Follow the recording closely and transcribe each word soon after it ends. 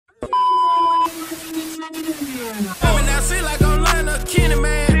I mean, I see like I'm lying up Kenny,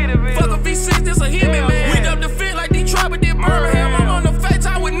 man. Fuck a V6, this a Hemi, man. We up the fit like Detroit, but did Birmingham. I'm on the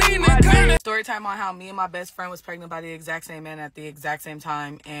FaceTime with Nina and Connie. Story time on how me and my best friend was pregnant by the exact same man at the exact same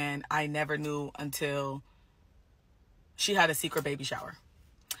time, and I never knew until she had a secret baby shower.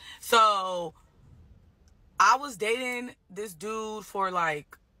 So I was dating this dude for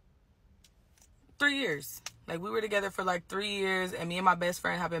like 3 years. Like, we were together for like 3 years, and me and my best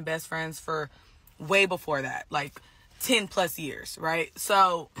friend have been best friends for way before that, like 10 plus years, right?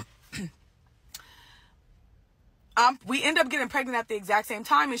 So we end up getting pregnant at the exact same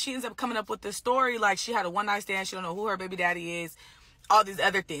time, and she ends up coming up with this story like she had a one-night stand, she don't know who her baby daddy is, all these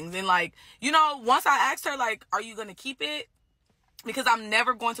other things. And like, you know, once I asked her, like, are you gonna keep it? Because I'm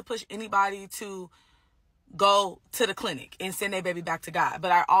never going to push anybody to go to the clinic and send their baby back to God.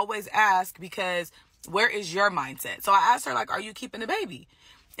 But I always ask, because where is your mindset? So I asked her, like, are you keeping the baby?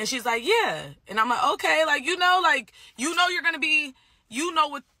 And she's like, yeah. And I'm like, okay, like, you know you're gonna be, you know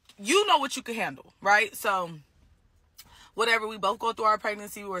what you can handle, right? So whatever, we both go through our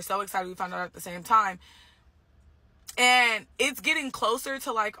pregnancy. We were so excited we found out at the same time. And it's getting closer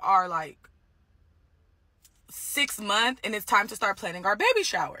to like our like 6th month, and it's time to start planning our baby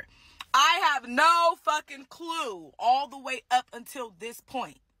shower. I have no fucking clue all the way up until this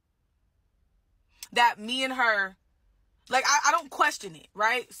point that me and her, like, I don't question it,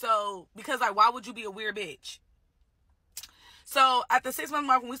 right? So, because like, why would you be a weird bitch? So at the 6-month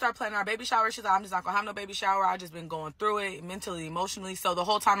mark, when we start planning our baby shower, she's like, I'm just not gonna have no baby shower. I've just been going through it mentally, emotionally. So the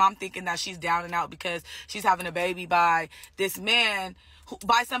whole time I'm thinking that she's down and out because she's having a baby by this man,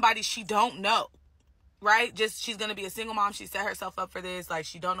 by somebody she don't know. Right? Just, she's going to be a single mom. She set herself up for this. Like,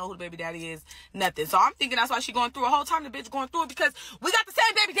 she don't know who the baby daddy is. Nothing. So I'm thinking that's why she going through a whole time. The bitch going through it because we got the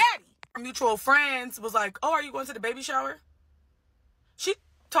same baby daddy. Our mutual friends was like, oh, are you going to the baby shower? She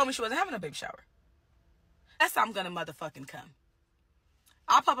told me she wasn't having a baby shower. That's how I'm going to motherfucking come.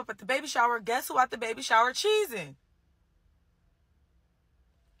 I pop up at the baby shower. Guess who at the baby shower cheesing?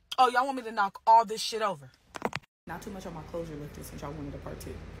 Oh, y'all want me to knock all this shit over? Not too much on my closure lifted since y'all wanted a part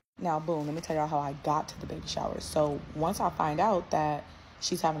 2. Now, boom, let me tell y'all how I got to the baby shower. So once I find out that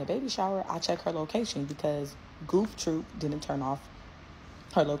she's having a baby shower, I check her location because Goof Troop didn't turn off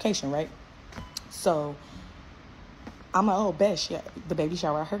her location, right? So I'm like, oh, bet she had the baby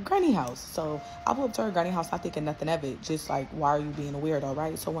shower at her granny house. So I pull up to her granny house, not thinking nothing of it. Just like, why are you being a weirdo,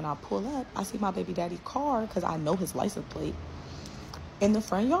 right? So when I pull up, I see my baby daddy's car, because I know his license plate, in the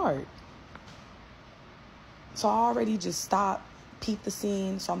front yard. So I already just stopped, peep the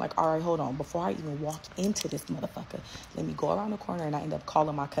scene. So I'm like, all right, hold on. Before I even walk into this motherfucker, let me go around the corner, and I end up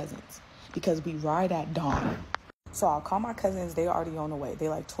calling my cousins because we ride at dawn. So I'll call my cousins. They already on the way. They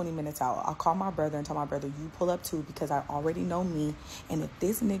like 20 minutes out. I'll call my brother and tell my brother, you pull up too, because I already know me. And if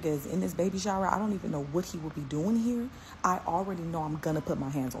this nigga is in this baby shower, I don't even know what he will be doing here. I already know I'm going to put my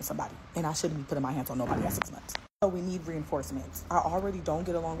hands on somebody. And I shouldn't be putting my hands on nobody at 6 months. So we need reinforcements. I already don't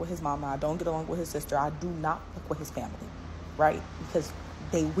get along with his mama. I don't get along with his sister. I do not fuck with his family. Right? Because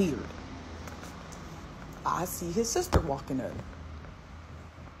they weird. I see his sister walking up.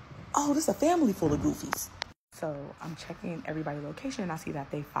 Oh, this is a family full of goofies. So I'm checking everybody's location, and I see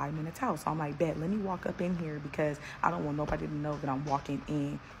that they 5 minutes out. So I'm like, bet, let me walk up in here because I don't want nobody to know that I'm walking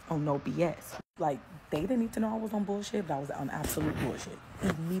in on no BS. Like, they didn't need to know I was on bullshit, but I was on absolute bullshit.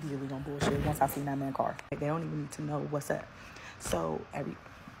 Immediately on bullshit once I seen that man's car. Like, they don't even need to know what's up. So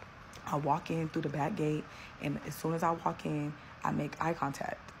I walk in through the back gate, and as soon as I walk in, I make eye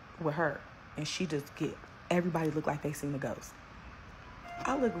contact with her, and she just everybody look like they seen a ghost.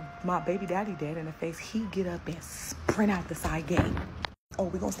 I look my baby daddy dead in the face. He get up and sprint out the side gate. Oh,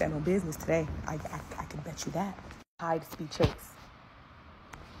 we gonna stand on business today. I can bet you that. High speed chase.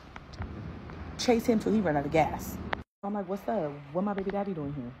 Chase him till he run out of gas. I'm like, what's up? What my baby daddy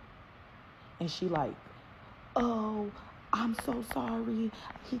doing here? And she like, oh, I'm so sorry.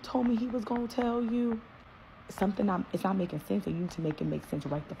 He told me he was gonna tell you something. It's not making sense, and you need to make it make sense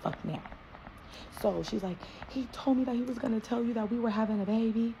right the fuck now. So she's like, he told me that he was going to tell you that we were having a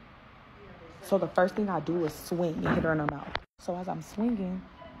baby. So the first thing I do is swing and hit her in her mouth. So as I'm swinging,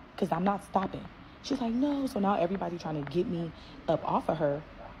 because I'm not stopping, she's like, no. So now everybody trying to get me up off of her.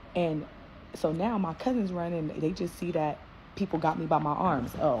 And so now my cousins run and they just see that people got me by my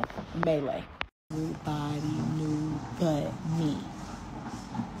arms. Oh, melee. Everybody knew but me.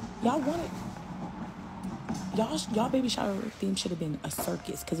 Y'all wanted... Y'all baby shower theme should have been a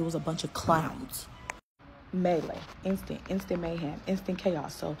circus because it was a bunch of clowns. Melee, instant mayhem, instant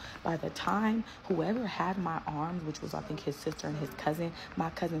chaos. So by the time whoever had my arms, which was I think his sister and his cousin, my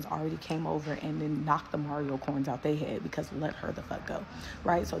cousins already came over and then knocked the Mario corns out their head because let her the fuck go,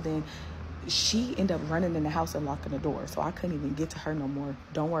 right? So then she ended up running in the house and locking the door. So I couldn't even get to her no more.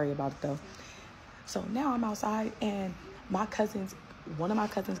 Don't worry about it though. So now I'm outside and one of my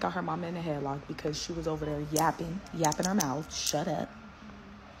cousins got her mama in a headlock because she was over there yapping her mouth. Shut up.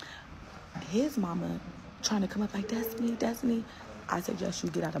 His mama trying to come up like, Destiny. I suggest you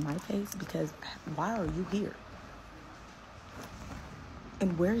get out of my face because why are you here?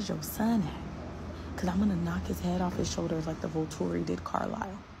 And where's your son at? Because I'm going to knock his head off his shoulders like the Volturi did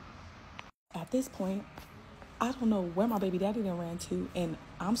Carlisle. At this point, I don't know where my baby daddy done ran to, and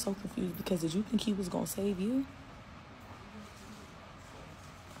I'm so confused because did you think he was going to save you?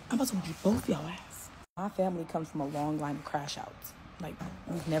 I'm about to beat both y'all ass. My family comes from a long line of crash outs. Like,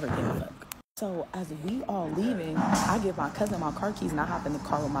 we've never given a fuck. So as we all leaving, I give my cousin my car keys and I hop in the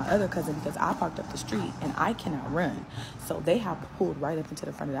car with my other cousin because I parked up the street and I cannot run. So they have pulled right up into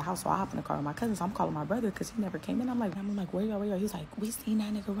the front of the house. So I hop in the car with my cousin. So I'm calling my brother because he never came in. I'm like, where y'all? He's like, we seen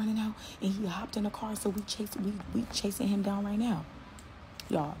that nigga running out and he hopped in the car. So we chasing him down right now.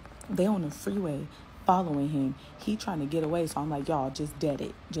 Y'all, they on the freeway following him. He trying to get away. So I'm like, y'all, just dead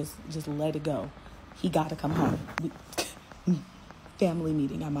it. Just let it go. He got to come home. Family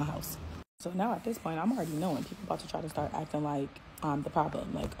meeting at my house. So now at this point, I'm already knowing people about to try to start acting like I'm the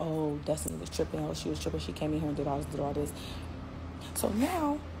problem. Like, oh, Destiny was tripping. Oh, she was tripping. She came in here and did all this. So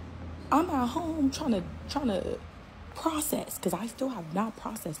now I'm at home trying to process because I still have not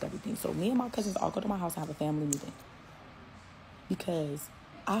processed everything. So me and my cousins all go to my house and have a family meeting because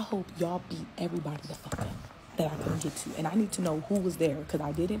I hope y'all beat everybody the fuck up that I couldn't get to. And I need to know who was there because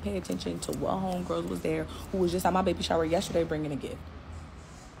I didn't pay attention to what homegirls was there who was just at my baby shower yesterday bringing a gift.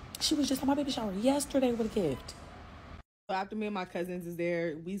 She was just at my baby shower yesterday with a gift. So after me and my cousins is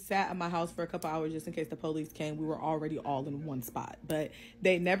there, we sat at my house for a couple hours just in case the police came. We were already all in one spot. But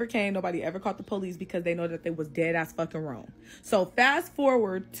they never came. Nobody ever caught the police because they know that they was dead ass fucking wrong. So fast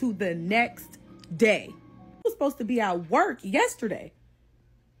forward to the next day. I was supposed to be at work yesterday.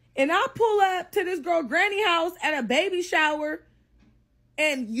 And I pull up to this girl granny house at a baby shower.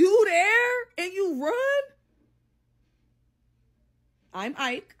 And you there? And you run? I'm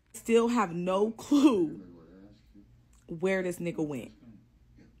Ike. Still have no clue where this nigga went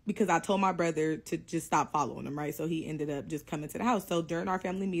because I told my brother to just stop following him, right? So he ended up just coming to the house. So during our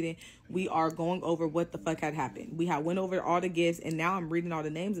family meeting, we are going over what the fuck had happened. We had went over all the gifts, and now I'm reading all the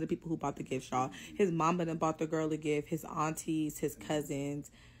names of the people who bought the gifts, y'all. His mama done bought the girl a gift, his aunties, his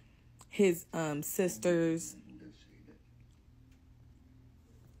cousins, his sisters.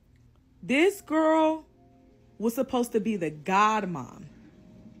 This girl was supposed to be the godmom.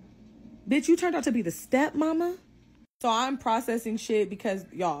 Bitch, you turned out to be the stepmama? So I'm processing shit because,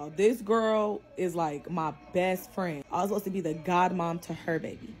 y'all, this girl is like my best friend. I was supposed to be the godmom to her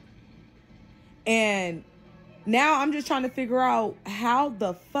baby. And now I'm just trying to figure out how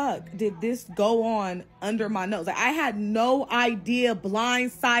the fuck did this go on under my nose? Like, I had no idea,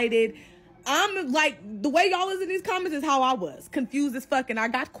 blindsided. I'm like, the way y'all is in these comments is how I was. Confused as fuck, and I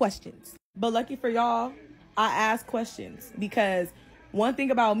got questions. But lucky for y'all, I asked questions because one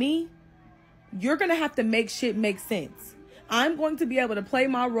thing about me, you're going to have to make shit make sense. I'm going to be able to play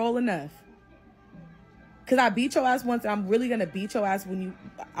my role enough. Because I beat your ass once, and I'm really going to beat your ass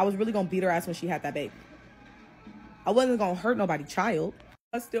I was really going to beat her ass when she had that baby. I wasn't going to hurt nobody child.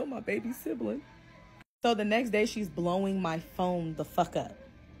 That's still my baby sibling. So the next day, she's blowing my phone the fuck up.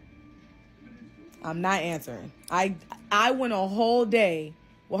 I'm not answering. I went a whole day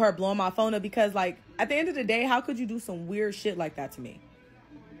with her blowing my phone up because, like, at the end of the day, how could you do some weird shit like that to me?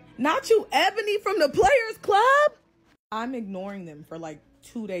 Not you, Ebony from the Players Club. I'm ignoring them for like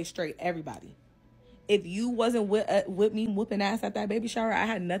 2 days straight, everybody. If you wasn't with me whooping ass at that baby shower, I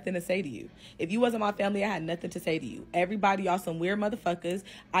had nothing to say to you. If you wasn't my family, I had nothing to say to you. Everybody, y'all some weird motherfuckers.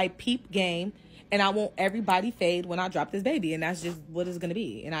 I peep game, and I want everybody fade when I drop this baby, and that's just what it's going to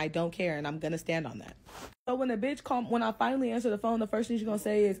be. And I don't care, and I'm going to stand on that. So when the bitch when I finally answer the phone, the first thing she's going to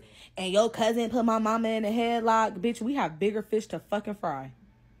say is, and your cousin put my mama in a headlock. Bitch, we have bigger fish to fucking fry.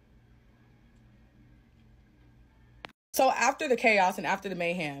 So after the chaos and after the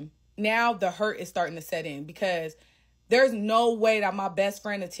mayhem, now the hurt is starting to set in because there's no way that my best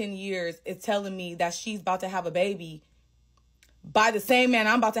friend of 10 years is telling me that she's about to have a baby by the same man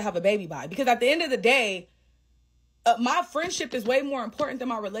I'm about to have a baby by. Because at the end of the day, my friendship is way more important than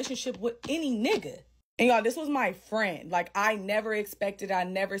my relationship with any nigga. And y'all, this was my friend. Like, I never expected, I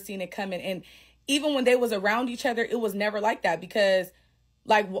never seen it coming. And even when they was around each other, it was never like that because,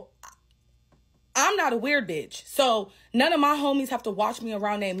 like, I'm not a weird bitch. So none of my homies have to watch me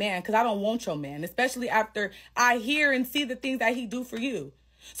around their man because I don't want your man, especially after I hear and see the things that he do for you.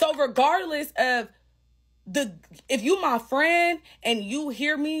 So regardless of if you my friend and you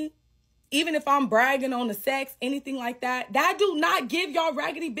hear me even if I'm bragging on the sex, anything like that, that do not give y'all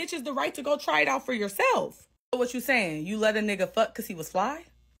raggedy bitches the right to go try it out for yourself. What you saying? You let a nigga fuck because he was fly?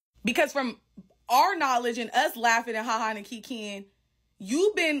 Because from our knowledge and us laughing and ha-ha and kikiing,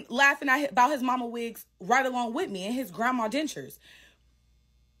 you've been laughing about his mama wigs right along with me and his grandma dentures.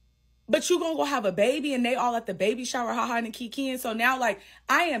 But you gonna go have a baby and they all at the baby shower ha-ha and kikiing. So now, like,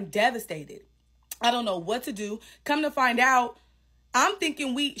 I am devastated. I don't know what to do. Come to find out, I'm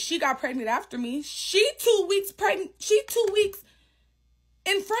thinking she got pregnant after me. She 2 weeks pregnant. She 2 weeks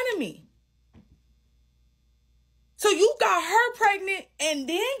in front of me. So you got her pregnant and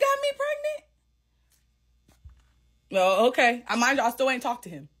then got me pregnant? Well, okay. I mind you, I still ain't talked to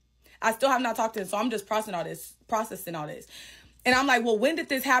him. I still have not talked to him. So I'm just processing all this. And I'm like, well, when did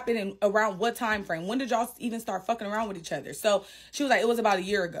this happen and around what time frame? When did y'all even start fucking around with each other? So she was like, it was about a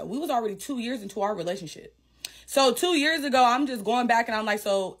year ago. We was already 2 years into our relationship. So 2 years ago, I'm just going back and I'm like,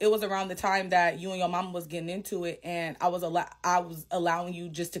 so it was around the time that you and your mama was getting into it. And I was allowing you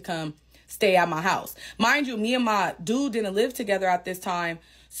just to come stay at my house. Mind you, me and my dude didn't live together at this time.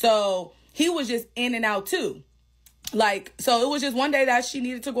 So he was just in and out too. Like, so it was just one day that she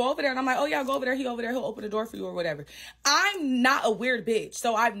needed to go over there. And I'm like, oh yeah, go over there. He over there. He'll open the door for you or whatever. I'm not a weird bitch.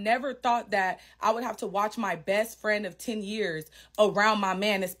 So I've never thought that I would have to watch my best friend of 10 years around my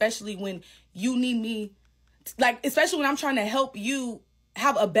man, especially when you need me. Like, especially when I'm trying to help you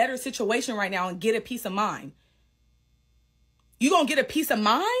have a better situation right now and get a peace of mind. You gonna get a peace of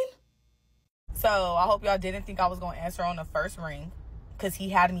mind? So I hope y'all didn't think I was gonna answer on the first ring because he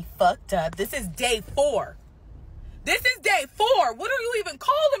had me fucked up. This is day 4. This is day 4. What are you even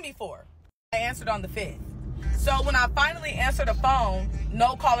calling me for? I answered on the 5th. So when I finally answered the phone,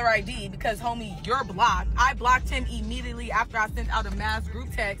 no caller ID because, homie, you're blocked. I blocked him immediately after I sent out a mass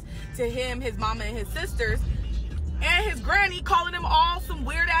group text to him, his mama, and his sisters, and his granny calling them all some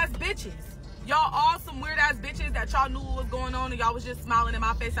weird-ass bitches. Y'all all some weird-ass bitches that y'all knew what was going on and y'all was just smiling in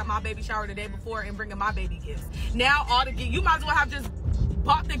my face at my baby shower the day before and bringing my baby gifts. Now all the gifts, you might as well have just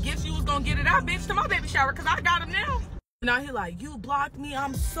bought the gifts you was gonna get it out, bitch, to my baby shower because I got them now. Now he like, you blocked me.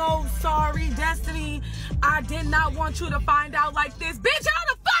 I'm so sorry, Destiny. I did not want you to find out like this. Bitch,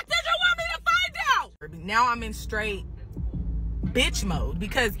 how the fuck did you want me to find out? Now I'm in straight bitch mode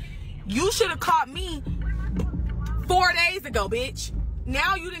because you should have caught me 4 days ago, bitch.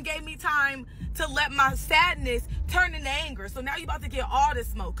 Now you done gave me time to let my sadness turn into anger. So now you about to get all this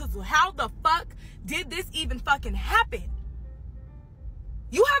smoke. Because how the fuck did this even fucking happen?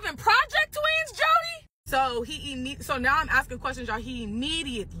 You having project twins, Jody? So now I'm asking questions, y'all. He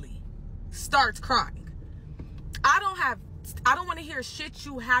immediately starts crying. I don't want to hear shit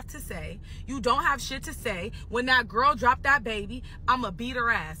you have to say. You don't have shit to say. When that girl dropped that baby, I'ma beat her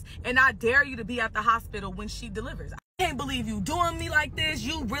ass. And I dare you to be at the hospital when she delivers. I can't believe you doing me like this.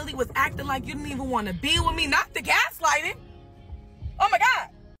 You really was acting like you didn't even want to be with me. Not the gaslighting. Oh my God.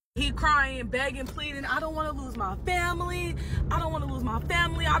 He crying, begging, pleading. I don't want to lose my family. I don't want to lose my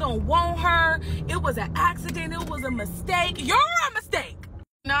family. I don't want her. It was an accident. It was a mistake. You're a mistake.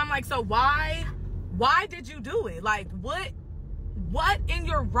 Now I'm like, so why did you do it? Like, what in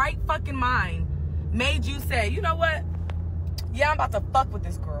your right fucking mind made you say, you know what? Yeah, I'm about to fuck with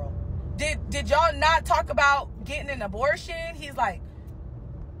this girl. Did y'all not talk about getting an abortion? He's like,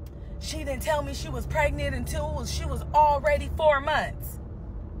 she didn't tell me she was pregnant until she was already 4 months.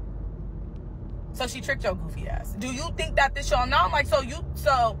 So she tricked your goofy ass. Do you think that this show? Now I'm like, so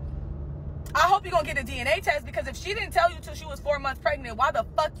I hope you're gonna get a DNA test because if she didn't tell you till she was 4 months pregnant, why the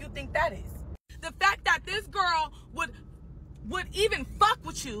fuck you think that is? The fact that this girl would even fuck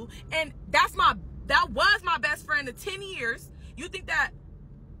with you, and that was my best friend of 10 years. You think that,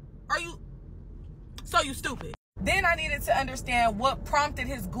 you stupid. Then I needed to understand what prompted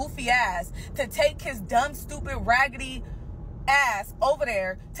his goofy ass to take his dumb, stupid, raggedy ass over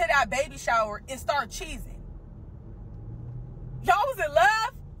there to that baby shower and start cheesing. Y'all was in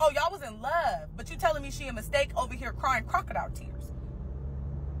love? Oh, y'all was in love. But you telling me she a mistake over here crying crocodile tears.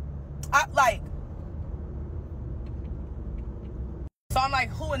 So I'm like,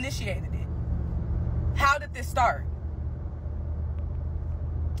 who initiated it? How did this start?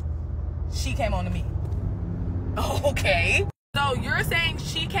 She came on to me. Okay. So you're saying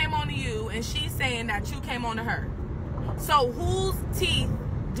she came on to you and she's saying that you came on to her. So whose teeth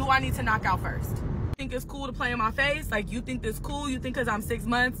do I need to knock out first? Think it's cool to play in my face? Like, you think this cool? You think because I'm 6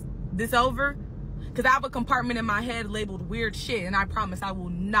 months, this over? Because I have a compartment in my head labeled weird shit, and I promise I will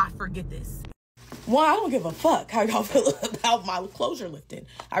not forget this. Well, I don't give a fuck how y'all feel about my closure lifting.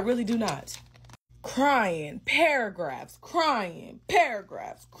 I really do not. Crying, paragraphs, crying,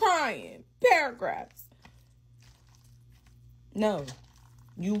 paragraphs, crying, paragraphs. No.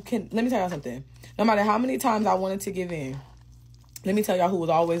 let me tell y'all something. No matter how many times I wanted to give in, let me tell y'all who was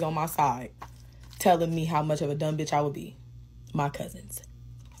always on my side, telling me how much of a dumb bitch I would be. My cousins.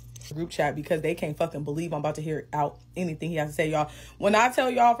 Group chat, because they can't fucking believe I'm about to hear out anything he has to say, y'all. When I tell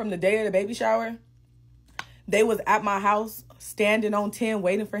y'all from the day of the baby shower, they was at my house standing on 10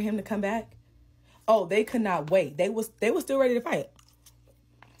 waiting for him to come back. Oh, they could not wait. They was still ready to fight.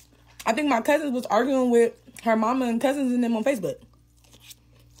 I think my cousins was arguing with her mama and cousins and them on Facebook.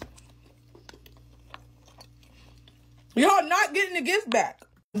 Y'all not getting the gifts back.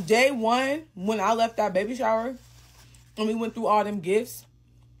 Day one, when I left that baby shower and we went through all them gifts,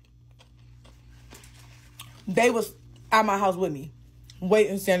 they was at my house with me,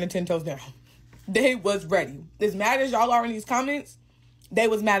 waiting, standing 10 toes down. They was ready. As mad as y'all are in these comments, they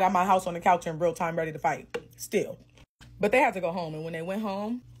was mad at my house on the couch in real time, ready to fight. Still. But they had to go home. And when they went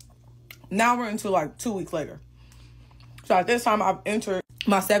home, now we're into like 2 weeks later. So at this time, I've entered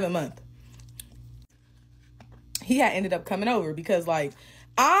my 7th month. He had ended up coming over because, like,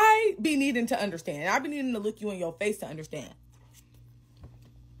 I be needing to understand. I be needing to look you in your face to understand.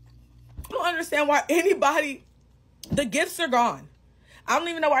 I don't understand why anybody, the gifts are gone. I don't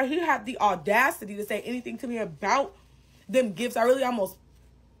even know why he had the audacity to say anything to me about them gifts. I really almost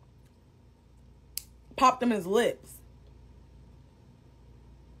popped them in his lips.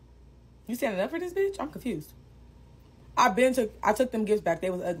 You standing up for this bitch? I'm confused. I took them gifts back. They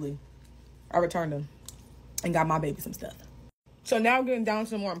was ugly. I returned them and got my baby some stuff. So now I'm getting down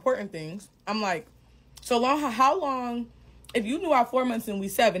to the more important things. I'm like, how long, if you knew our 4 months and we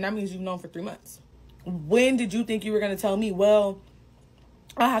 7, that means you've known for 3 months. When did you think you were going to tell me? Well,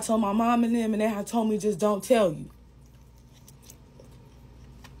 I had told my mom and them, and they had told me just don't tell you.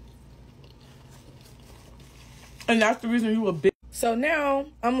 And that's the reason you were big. So now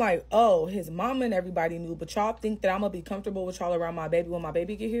I'm like, oh, his mama and everybody knew, but y'all think that I'm going to be comfortable with y'all around my baby when my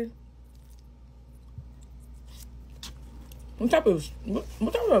baby get here? What type of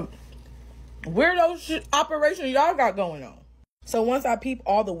weirdo shit operation y'all got going on? So once I peep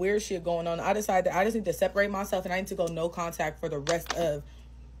all the weird shit going on, I decided that I just need to separate myself and I need to go no contact for the rest of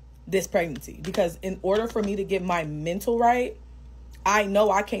this pregnancy. Because in order for me to get my mental right, I know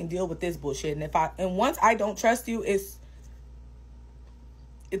I can't deal with this bullshit. And once I don't trust you, it's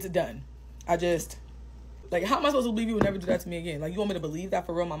done. How am I supposed to believe you would never do that to me again? Like, you want me to believe that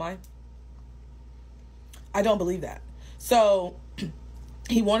for real in my mind? I don't believe that. So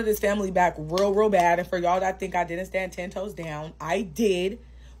he wanted his family back real bad. And for y'all that think I didn't stand 10 toes down, I did.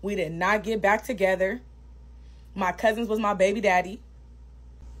 We did not get back together. My cousins was my baby daddy.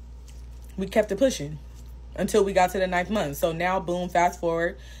 We kept it pushing until we got to the 9th month. So now, boom, fast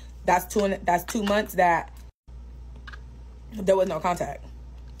forward. That's 2 months that there was no contact.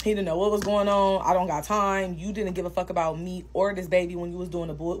 He didn't know what was going on. I don't got time. You didn't give a fuck about me or this baby when you was doing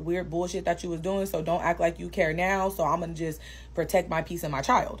the weird bullshit that you was doing. So don't act like you care now. So I'm going to just protect my peace and my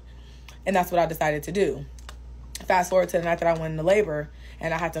child. And that's what I decided to do. Fast forward to the night that I went into labor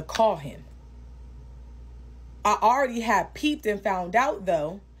and I had to call him. I already had peeped and found out,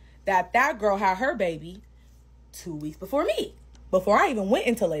 though, that girl had her baby 2 weeks before me. Before I even went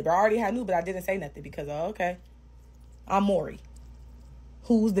into labor. I already had knew, but I didn't say nothing because, okay, I'm Maury.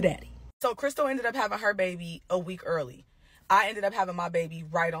 Who's the daddy? So Crystal ended up having her baby a week early. I ended up having my baby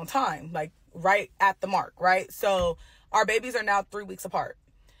right on time, like right at the mark, right? So our babies are now 3 weeks apart.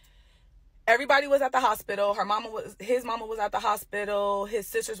 Everybody was at the hospital. His mama was at the hospital. His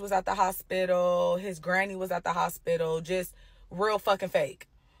sisters was at the hospital. His granny was at the hospital. Just real fucking fake.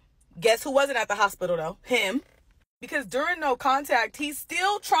 Guess who wasn't at the hospital though? Him. Because during no contact, he's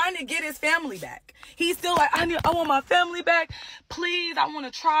still trying to get his family back. He's still like, I want my family back. Please, I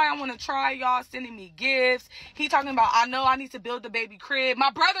want to try. Y'all sending me gifts. He talking about, I know I need to build the baby crib.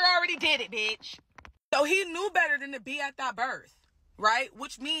 My brother already did it, bitch. So he knew better than to be at that birth, right?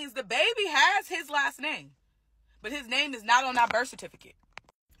 Which means the baby has his last name. But his name is not on that birth certificate.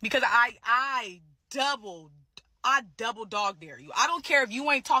 Because I double dog dare you. I don't care if you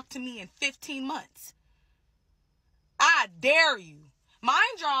ain't talked to me in 15 months. I dare you.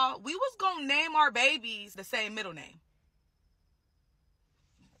 Mind y'all, we was gonna name our babies the same middle name.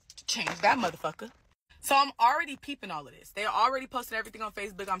 Change that motherfucker. So I'm already peeping all of this. They're already posting everything on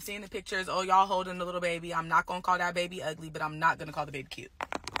Facebook. I'm seeing the pictures. Oh, y'all holding the little baby. I'm not gonna call that baby ugly, but I'm not gonna call the baby cute.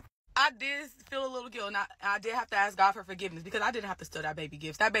 I did feel a little guilt, and I did have to ask God for forgiveness because I didn't have to steal that baby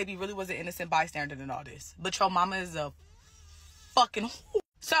gifts. That baby really was an innocent bystander in all this. But your mama is a fucking whore.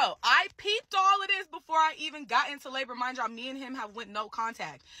 So I peeped all of this before I even got into labor. Mind y'all, me and him have went no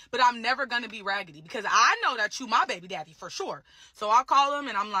contact. But I'm never going to be raggedy because I know that you my baby daddy for sure. So I call him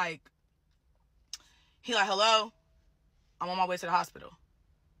and I'm like, he like, hello? I'm on my way to the hospital.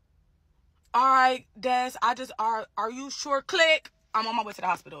 All right, Des, are you sure? Click. I'm on my way to the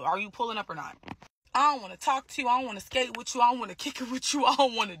hospital. Are you pulling up or not? I don't want to talk to you. I don't want to skate with you. I don't want to kick it with you. I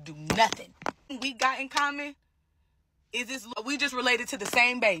don't want to do nothing. We got in common is this, we just related to the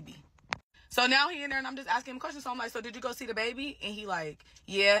same baby. So now he in there and I'm just asking him questions. So I'm like, so did you go see the baby? And he like,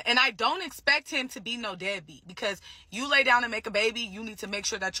 yeah. And I don't expect him to be no deadbeat, because you lay down and make a baby, you need to make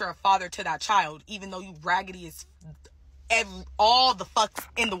sure that you're a father to that child. Even though you raggedy as all the fucks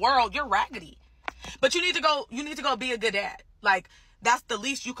in the world, you're raggedy. But you need to go be a good dad. Like, that's the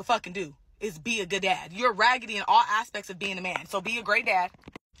least you could fucking do, is be a good dad. You're raggedy in all aspects of being a man. So be a great dad.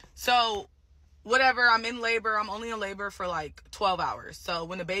 So whatever, I'm in labor. I'm only in labor for like 12 hours. So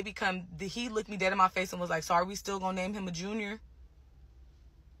when the baby come, he looked me dead in my face and was like, so are we still gonna name him a junior?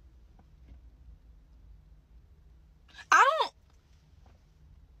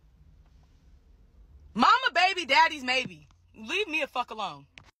 Mama baby, daddy's maybe. Leave me a fuck alone.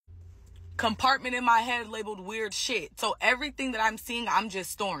 Compartment in my head labeled weird shit. So everything that I'm seeing, I'm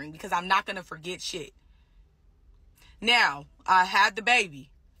just storing, because I'm not gonna forget shit. Now, I had the baby.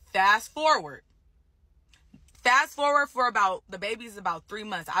 Fast forward for about, the baby's about 3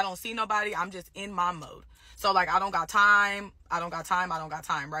 months. I don't see nobody. I'm just in my mode. So like, I don't got time,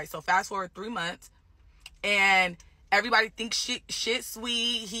 right? So fast forward 3 months, and everybody thinks shit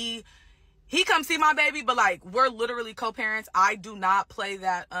sweet. He come see my baby, but like, we're literally co-parents. I do not play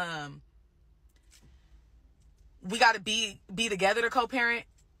that, we gotta be together to co-parent.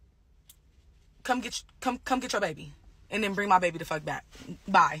 Come get your baby, and then bring my baby the fuck back.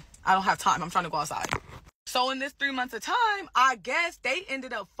 Bye. I don't have time. I'm trying to go outside. So in this 3 months of time, I guess they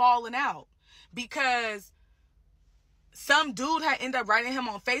ended up falling out, because some dude had ended up writing him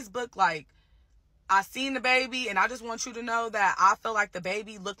on Facebook like, I seen the baby, and I just want you to know that I feel like the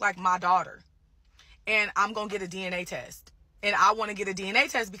baby looked like my daughter, and I'm gonna get a DNA test. And I want to get a DNA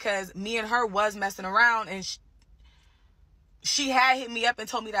test because me and her was messing around, and she had hit me up and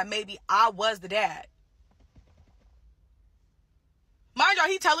told me that maybe I was the dad. Mind y'all,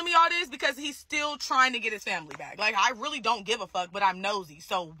 he telling me all this because he's still trying to get his family back. Like, I really don't give a fuck, but I'm nosy.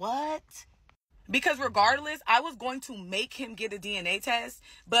 So what? Because regardless, I was going to make him get a DNA test,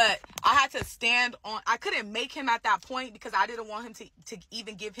 but I had to stand on, I couldn't make him at that point because I didn't want him to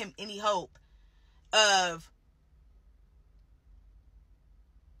even give him any hope of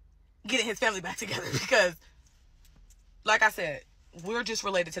getting his family back together, because like I said, we're just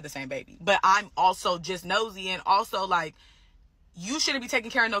related to the same baby. But I'm also just nosy, and also like, you shouldn't be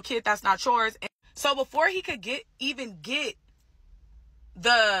taking care of no kid that's not yours. And so before he could even get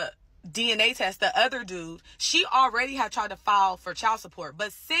the DNA test, the other dude, she already had tried to file for child support.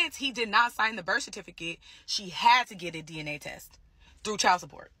 But since he did not sign the birth certificate, she had to get a DNA test through child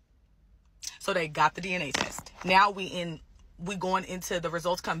support. So they got the DNA test. Now we going into the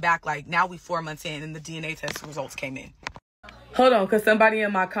results come back. Like, now we 4 months in, and the DNA test results came in. Hold on, because somebody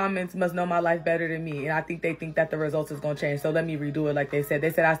in my comments must know my life better than me, and I think they think that the results is going to change. So let me redo it like they said.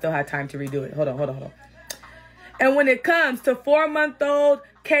 They said I still had time to redo it. Hold on. And when it comes to 4-month-old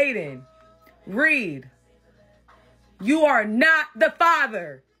Caden, Reed, you are not the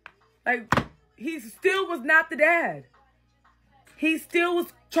father. Like, he still was not the dad. He still was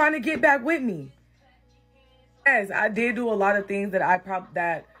trying to get back with me. Yes, I did do a lot of things that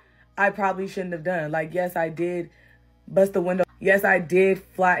I probably shouldn't have done. Like, yes, I did bust the window. Yes, I did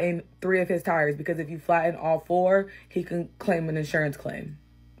flatten 3 of his tires, because if you flatten all 4, he can claim an insurance claim.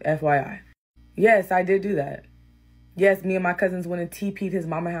 FYI. Yes, I did do that. Yes, me and my cousins went and TP'd his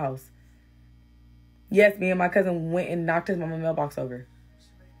mama house. Yes, me and my cousin went and knocked his mama mailbox over.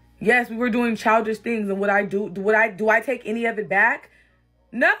 Yes, we were doing childish things, and do I take any of it back?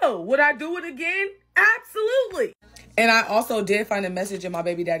 No. Would I do it again? Absolutely. And I also did find a message in my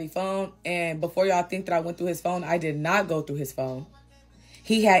baby daddy phone. And before y'all think that I went through his phone, I did not go through his phone.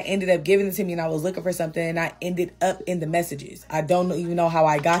 He had ended up giving it to me, and I was looking for something, and I ended up in the messages. I don't even know how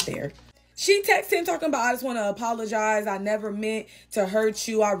I got there. She texted him talking about, I just want to apologize. I never meant to hurt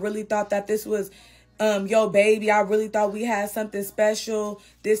you. I really thought that this was yo baby. I really thought we had something special.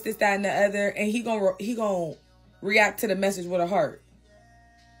 This, that, and the other. And he gonna react to the message with a heart.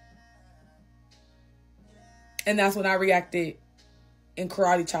 And that's when I reacted and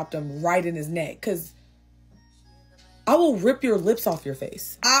karate chopped him right in his neck. Because I will rip your lips off your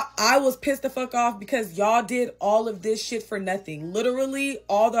face. I was pissed the fuck off because y'all did all of this shit for nothing. Literally,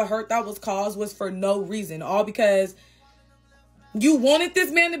 all the hurt that was caused was for no reason. All because you wanted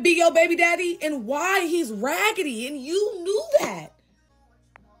this man to be your baby daddy. And why? He's raggedy. And you knew that.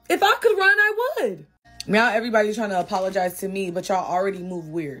 If I could run, I would. Now everybody's trying to apologize to me, but y'all already move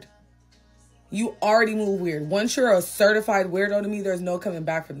weird. You already move weird. Once you're a certified weirdo to me, there's no coming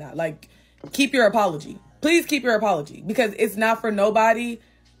back from that. Like, keep your apology. Please keep your apology, because it's not for nobody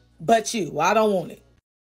but you. I don't want it.